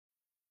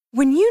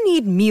When you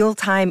need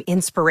mealtime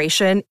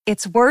inspiration,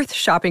 it's worth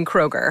shopping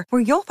Kroger,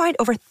 where you'll find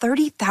over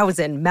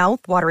 30,000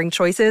 mouth-watering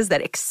choices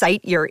that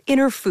excite your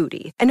inner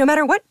foodie. And no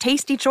matter what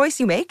tasty choice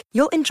you make,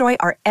 you'll enjoy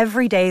our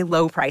everyday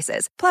low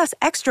prices, plus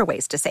extra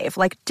ways to save,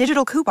 like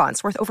digital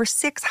coupons worth over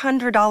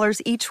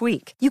 $600 each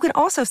week. You can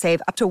also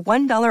save up to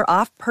 $1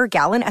 off per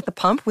gallon at the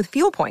pump with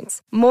fuel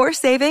points. More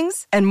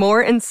savings and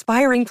more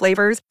inspiring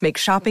flavors make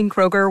shopping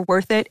Kroger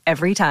worth it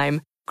every time.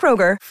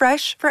 Kroger,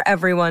 fresh for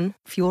everyone.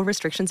 Fuel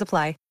restrictions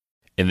apply.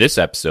 In this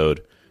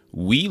episode,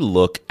 we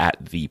look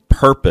at the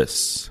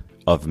purpose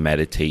of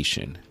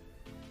meditation.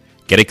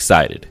 Get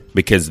excited,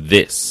 because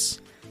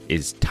this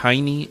is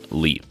Tiny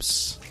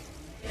Leaps.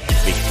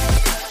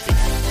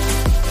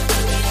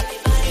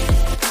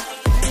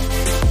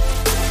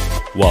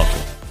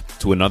 Welcome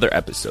to another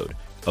episode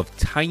of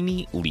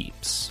Tiny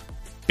Leaps,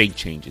 Big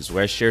Changes,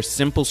 where I share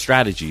simple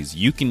strategies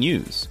you can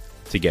use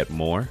to get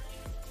more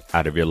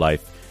out of your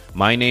life.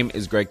 My name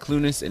is Greg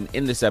Clunis, and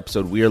in this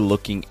episode, we are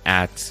looking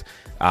at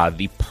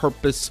the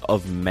purpose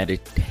of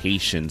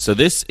meditation. So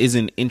this is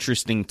an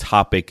interesting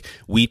topic.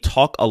 We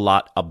talk a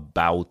lot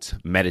about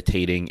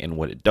meditating and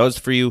what it does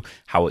for you,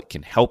 how it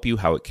can help you,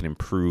 how it can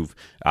improve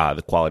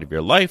the quality of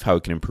your life, how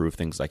it can improve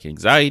things like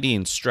anxiety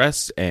and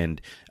stress,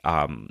 and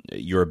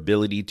your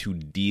ability to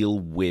deal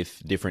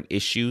with different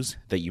issues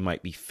that you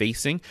might be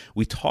facing.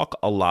 We talk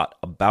a lot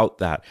about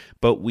that,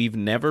 but we've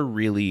never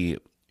really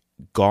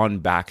gone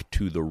back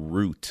to the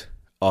root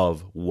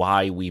of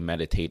why we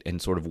meditate and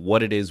sort of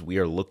what it is we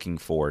are looking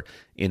for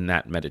in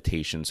that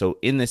meditation. So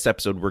in this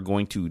episode, we're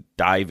going to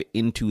dive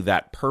into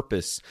that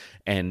purpose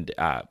and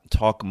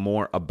talk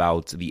more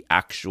about the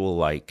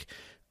actual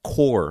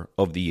core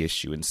of the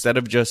issue, instead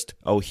of just,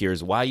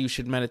 here's why you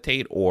should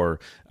meditate, or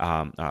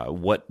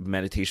what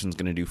meditation is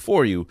going to do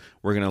for you.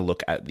 We're going to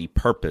look at the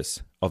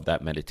purpose of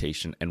that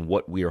meditation and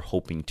what we are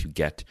hoping to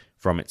get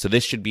from it. So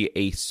this should be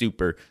a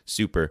super,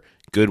 super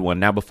good one.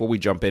 Now, before we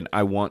jump in,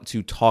 I want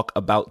to talk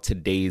about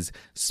today's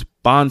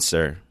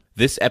sponsor.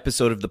 This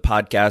episode of the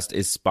podcast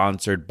is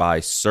sponsored by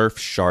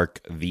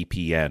Surfshark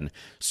VPN.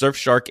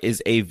 Surfshark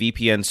is a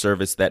VPN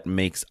service that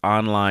makes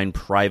online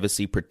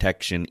privacy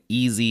protection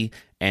easy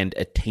and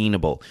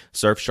attainable.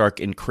 Surfshark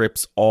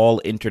encrypts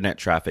all internet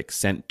traffic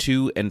sent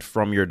to and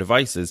from your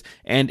devices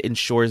and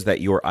ensures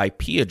that your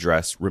IP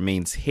address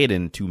remains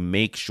hidden to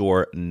make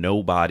sure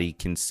nobody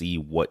can see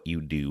what you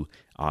do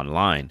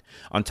online.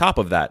 On top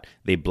of that,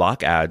 they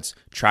block ads,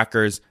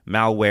 trackers,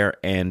 malware,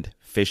 and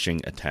phishing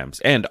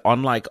attempts. And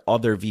unlike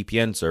other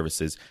VPN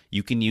services,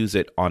 you can use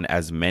it on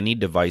as many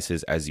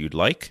devices as you'd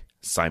like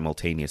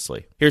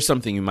simultaneously. Here's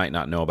something you might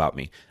not know about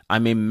me.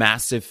 I'm a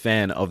massive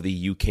fan of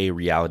the UK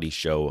reality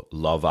show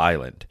Love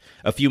Island.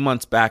 A few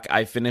months back,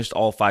 I finished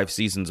all 5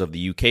 seasons of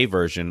the UK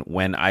version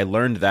when I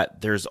learned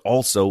that there's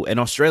also an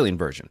Australian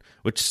version,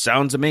 which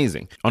sounds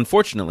amazing.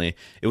 Unfortunately,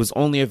 it was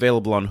only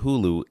available on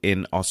Hulu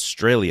in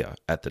Australia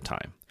at the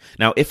time.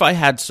 Now, if I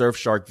had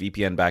Surfshark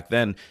VPN back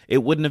then,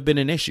 it wouldn't have been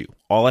an issue.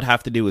 All I'd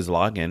have to do is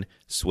log in,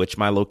 switch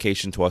my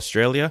location to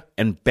Australia,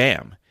 and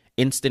bam,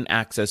 instant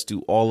access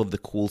to all of the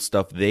cool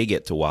stuff they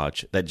get to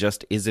watch that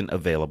just isn't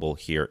available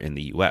here in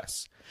the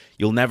US.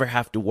 You'll never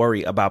have to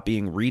worry about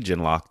being region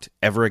locked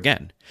ever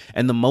again.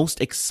 And the most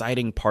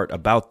exciting part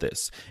about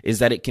this is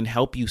that it can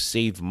help you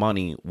save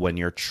money when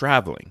you're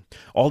traveling.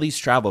 All these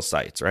travel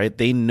sites, right?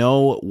 They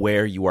know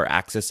where you are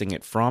accessing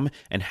it from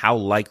and how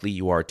likely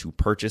you are to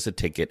purchase a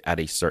ticket at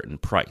a certain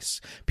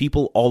price.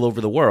 People all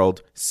over the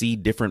world see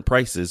different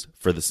prices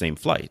for the same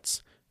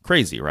flights.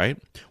 Crazy, right?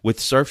 With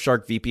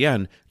Surfshark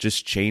VPN,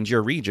 just change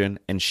your region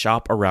and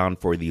shop around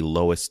for the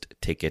lowest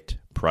ticket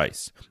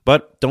price.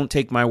 But don't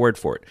take my word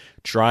for it.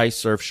 Try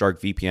Surfshark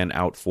VPN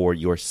out for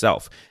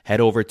yourself. Head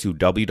over to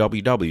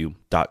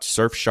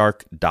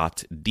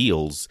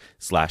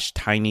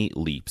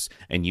www.surfshark.deals/tinyleaps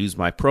and use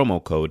my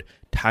promo code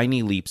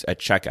TINYLEAPS at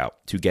checkout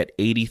to get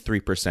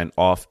 83%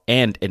 off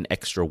and an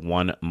extra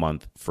 1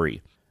 month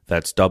free.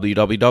 That's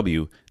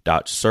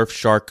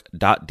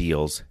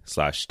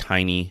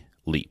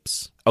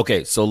www.surfshark.deals/tinyleaps.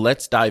 Okay, so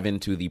let's dive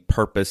into the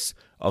purpose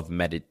of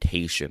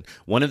meditation.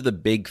 One of the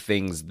big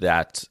things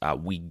that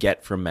we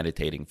get from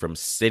meditating, from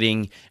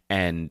sitting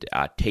and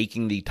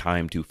taking the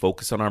time to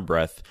focus on our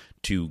breath,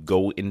 to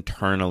go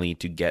internally,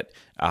 to get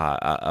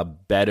a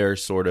better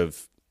sort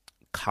of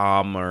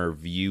calmer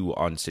view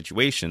on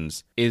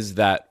situations, is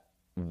that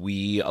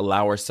we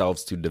allow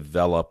ourselves to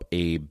develop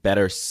a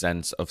better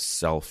sense of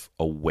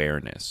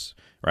self-awareness,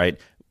 right?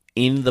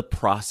 In the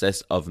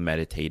process of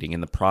meditating, in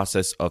the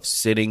process of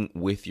sitting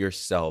with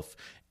yourself,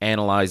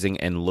 analyzing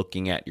and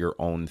looking at your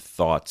own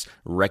thoughts,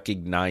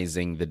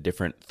 recognizing the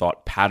different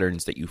thought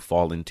patterns that you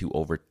fall into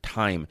over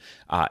time,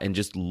 and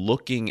just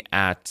looking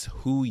at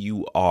who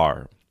you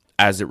are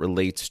as it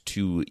relates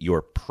to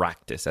your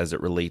practice, as it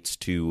relates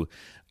to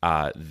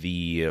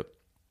the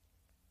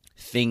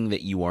thing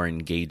that you are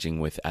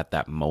engaging with at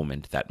that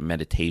moment, that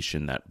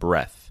meditation, that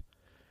breath.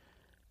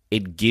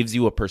 It gives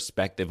you a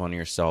perspective on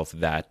yourself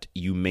that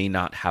you may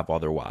not have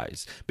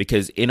otherwise.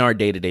 Because in our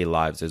day-to-day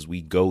lives, as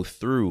we go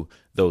through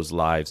those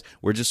lives,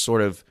 we're just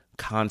sort of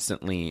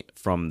constantly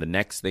from the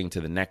next thing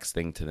to the next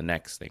thing to the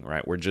next thing,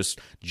 right? We're just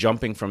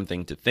jumping from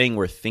thing to thing.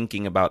 We're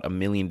thinking about a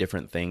million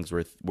different things.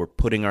 We're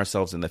putting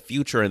ourselves in the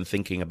future and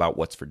thinking about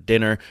what's for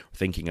dinner. We're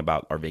thinking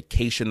about our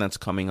vacation that's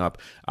coming up.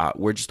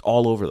 We're just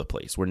all over the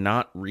place. We're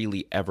not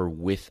really ever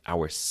with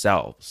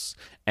ourselves.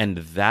 And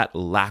that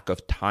lack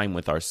of time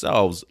with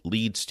ourselves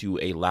leads to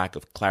a lack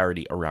of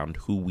clarity around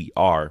who we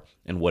are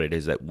and what it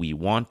is that we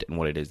want and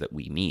what it is that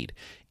we need.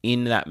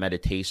 In that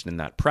meditation, in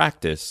that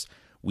practice,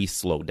 we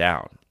slow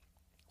down.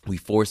 We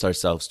force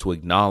ourselves to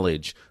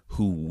acknowledge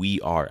who we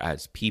are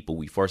as people.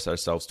 We force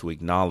ourselves to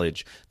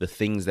acknowledge the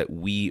things that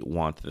we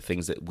want, the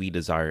things that we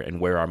desire, and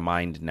where our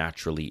mind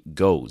naturally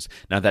goes.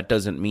 Now, that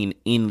doesn't mean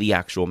in the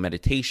actual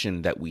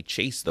meditation that we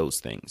chase those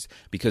things,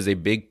 because a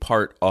big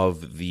part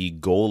of the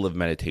goal of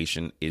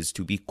meditation is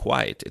to be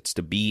quiet. It's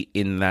to be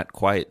in that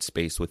quiet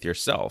space with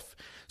yourself.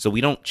 So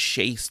we don't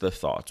chase the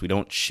thoughts. We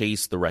don't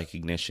chase the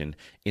recognition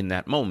in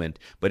that moment,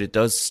 but it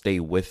does stay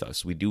with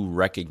us. We do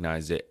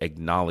recognize it,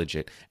 acknowledge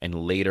it, and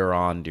later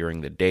on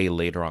during the day,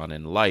 later on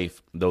in life,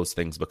 those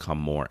things become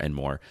more and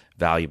more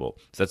valuable.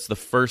 So that's the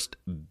first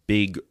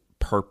big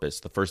purpose,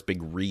 the first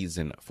big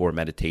reason for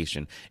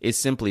meditation is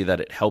simply that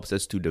it helps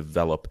us to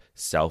develop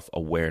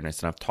self-awareness.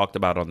 And I've talked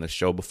about on this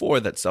show before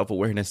that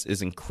self-awareness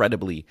is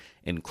incredibly,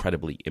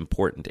 incredibly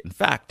important. In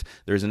fact,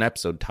 there's an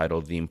episode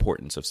titled The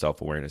Importance of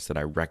Self-Awareness that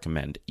I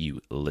recommend you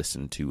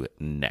listen to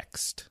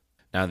next.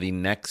 Now, the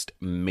next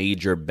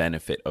major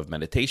benefit of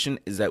meditation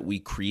is that we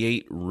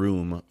create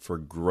room for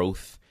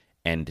growth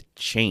and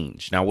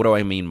change. Now, what do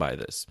I mean by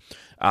this?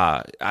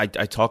 I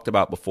talked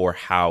about before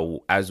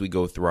how as we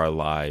go through our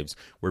lives,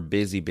 we're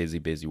busy.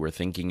 We're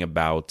thinking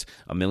about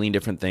a million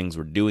different things.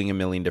 We're doing a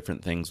million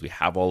different things. We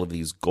have all of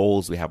these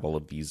goals. We have all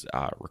of these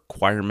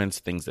requirements,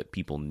 things that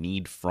people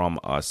need from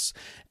us.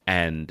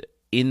 And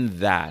in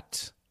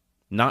that,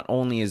 not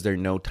only is there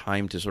no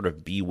time to sort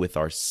of be with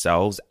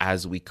ourselves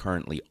as we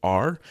currently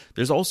are,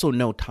 there's also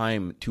no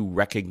time to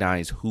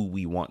recognize who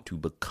we want to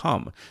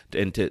become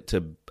and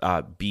to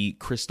be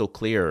crystal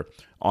clear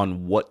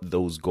on what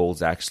those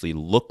goals actually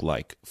look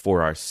like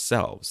for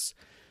ourselves.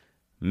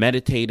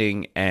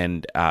 Meditating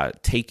and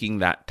taking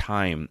that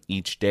time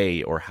each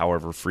day or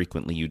however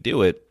frequently you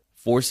do it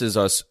forces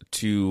us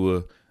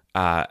to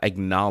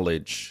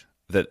acknowledge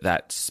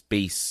that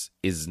space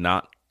is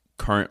not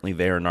currently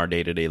there in our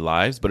day-to-day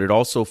lives, but it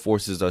also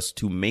forces us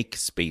to make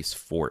space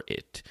for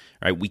it,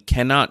 right? We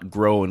cannot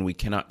grow and we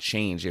cannot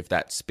change if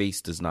that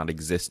space does not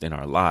exist in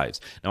our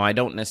lives. Now, I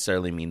don't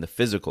necessarily mean the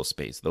physical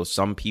space, though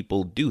some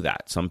people do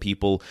that. Some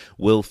people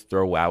will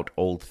throw out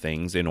old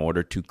things in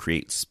order to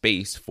create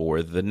space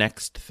for the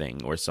next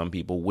thing, or some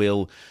people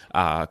will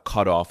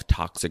cut off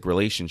toxic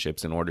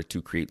relationships in order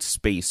to create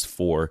space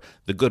for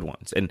the good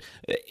ones. And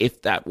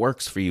if that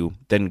works for you,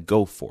 then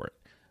go for it.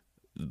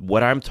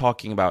 What I'm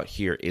talking about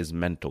here is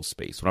mental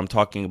space. What I'm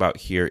talking about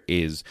here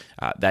is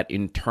that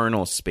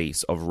internal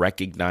space of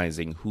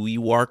recognizing who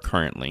you are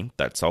currently,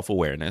 that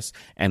self-awareness,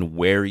 and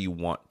where you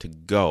want to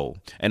go.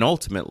 And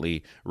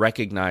ultimately,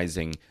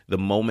 recognizing the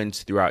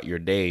moments throughout your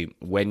day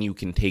when you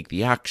can take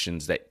the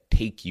actions that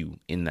take you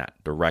in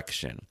that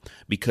direction.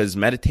 Because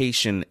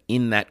meditation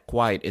in that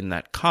quiet, in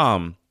that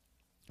calm,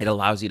 it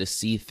allows you to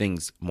see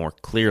things more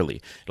clearly.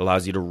 It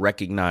allows you to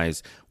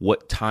recognize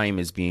what time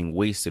is being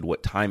wasted,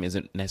 what time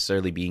isn't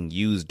necessarily being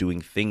used doing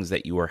things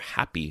that you are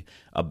happy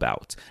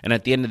about. And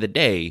at the end of the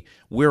day,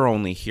 we're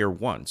only here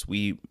once.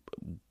 We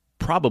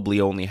probably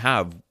only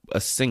have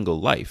a single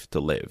life to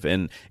live.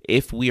 And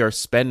if we are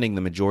spending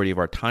the majority of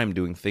our time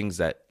doing things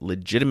that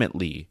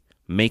legitimately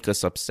make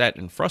us upset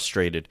and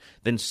frustrated,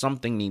 then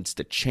something needs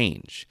to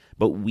change.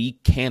 But we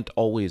can't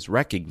always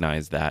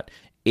recognize that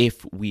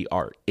if we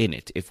are in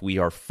it, if we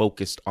are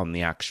focused on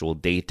the actual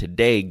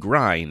day-to-day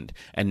grind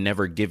and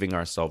never giving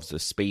ourselves the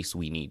space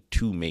we need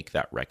to make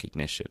that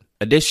recognition.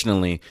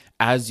 Additionally,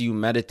 as you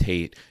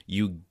meditate,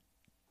 you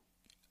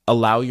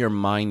allow your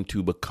mind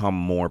to become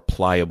more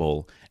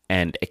pliable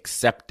and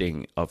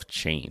accepting of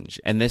change.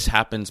 And this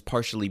happens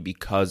partially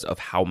because of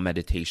how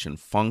meditation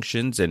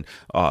functions and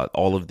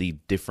all of the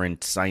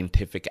different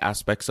scientific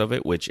aspects of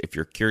it, which if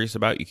you're curious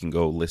about, you can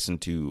go listen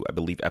to, I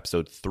believe,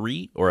 episode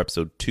 3 or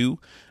episode 2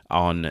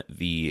 on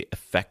the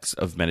effects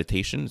of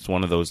meditation. It's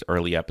one of those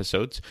early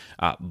episodes.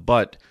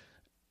 But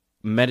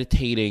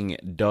meditating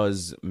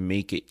does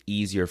make it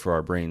easier for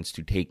our brains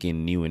to take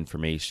in new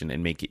information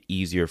and make it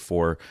easier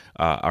for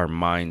our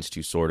minds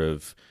to sort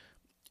of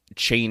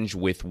change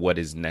with what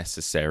is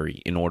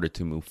necessary in order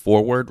to move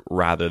forward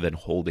rather than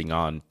holding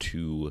on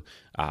to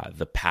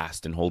the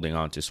past and holding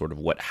on to sort of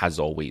what has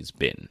always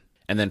been.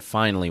 And then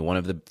finally, one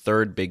of the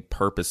third big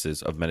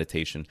purposes of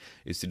meditation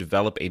is to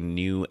develop a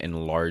new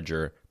and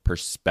larger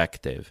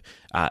perspective.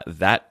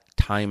 That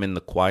time in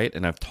the quiet,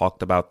 and I've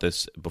talked about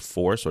this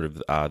before, sort of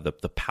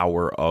the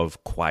power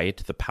of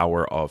quiet, the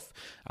power of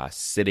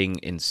sitting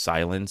in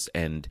silence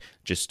and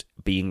just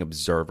being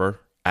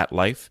observer at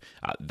life,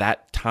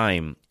 that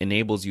time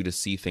enables you to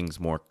see things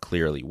more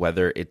clearly,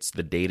 whether it's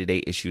the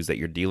day-to-day issues that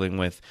you're dealing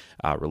with,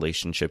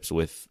 relationships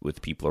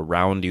with people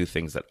around you,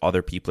 things that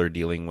other people are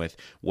dealing with,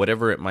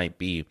 whatever it might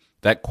be.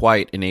 That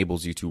quiet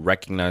enables you to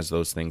recognize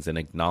those things and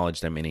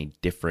acknowledge them in a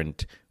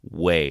different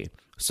way.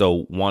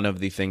 So one of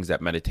the things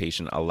that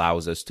meditation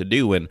allows us to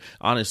do, and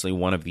honestly,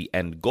 one of the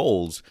end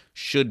goals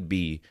should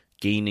be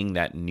gaining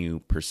that new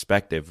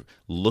perspective,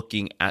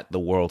 looking at the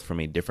world from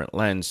a different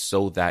lens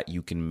so that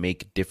you can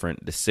make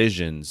different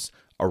decisions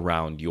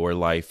around your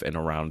life and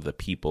around the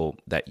people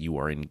that you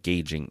are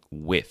engaging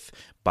with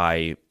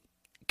by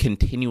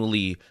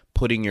continually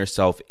putting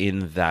yourself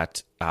in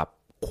that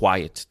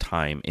quiet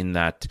time, in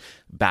that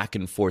back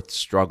and forth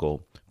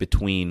struggle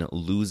between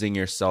losing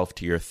yourself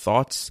to your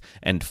thoughts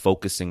and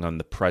focusing on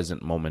the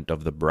present moment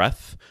of the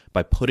breath.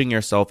 By putting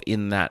yourself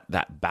in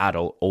that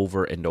battle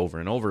over and over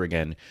and over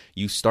again,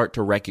 you start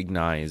to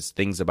recognize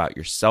things about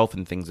yourself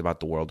and things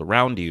about the world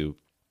around you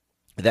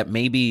that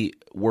maybe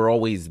were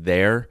always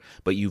there,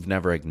 but you've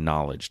never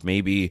acknowledged.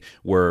 Maybe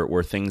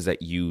were things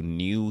that you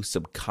knew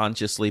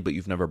subconsciously, but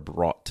you've never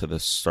brought to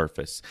the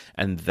surface.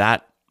 And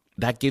that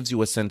gives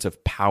you a sense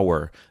of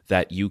power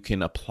that you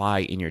can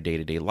apply in your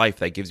day-to-day life.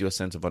 That gives you a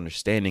sense of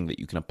understanding that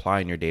you can apply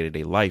in your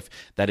day-to-day life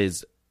that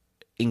is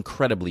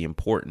incredibly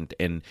important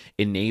and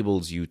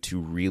enables you to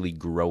really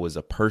grow as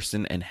a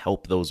person and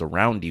help those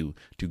around you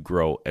to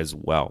grow as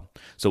well.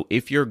 So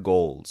if your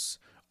goals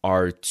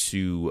are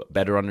to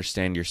better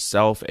understand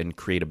yourself and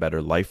create a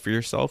better life for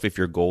yourself, if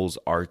your goals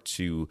are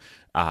to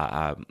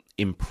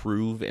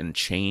improve and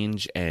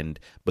change and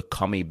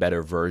become a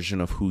better version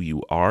of who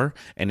you are,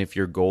 and if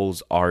your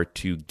goals are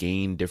to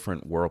gain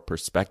different world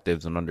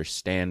perspectives and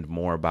understand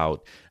more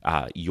about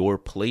your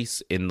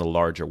place in the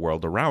larger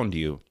world around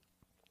you,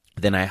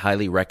 then I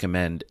highly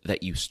recommend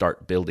that you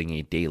start building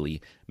a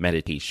daily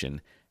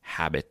meditation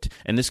habit.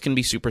 And this can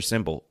be super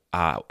simple.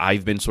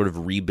 I've been sort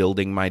of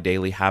rebuilding my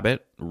daily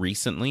habit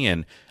recently,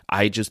 and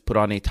I just put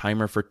on a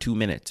timer for 2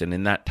 minutes. And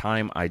in that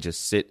time, I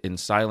just sit in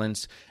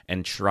silence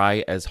and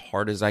try as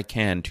hard as I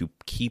can to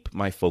keep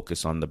my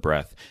focus on the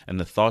breath. And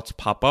the thoughts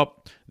pop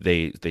up,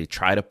 they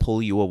try to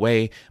pull you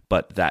away,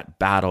 but that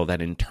battle,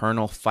 that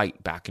internal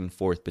fight back and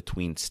forth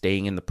between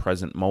staying in the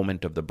present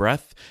moment of the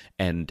breath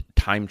and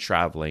time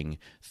traveling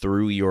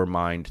through your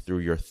mind, through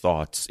your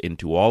thoughts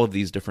into all of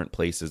these different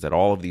places at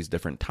all of these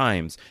different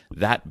times,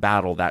 that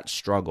battle, that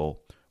struggle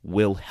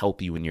will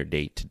help you in your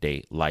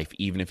day-to-day life,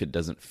 even if it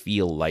doesn't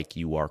feel like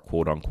you are,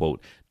 quote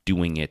unquote,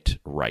 doing it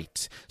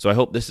right. So I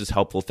hope this is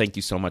helpful. Thank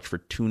you so much for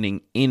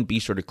tuning in. Be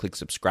sure to click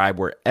subscribe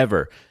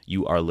wherever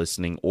you are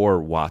listening or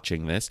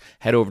watching this.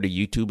 Head over to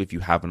YouTube if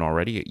you haven't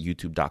already at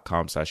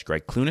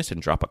youtube.com/Greg Clunis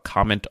and drop a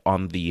comment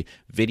on the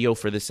video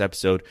for this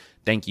episode.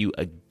 Thank you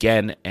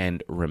again.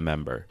 And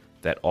remember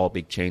that all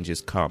big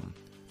changes come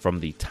from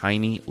the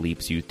tiny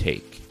leaps you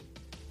take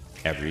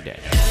every day.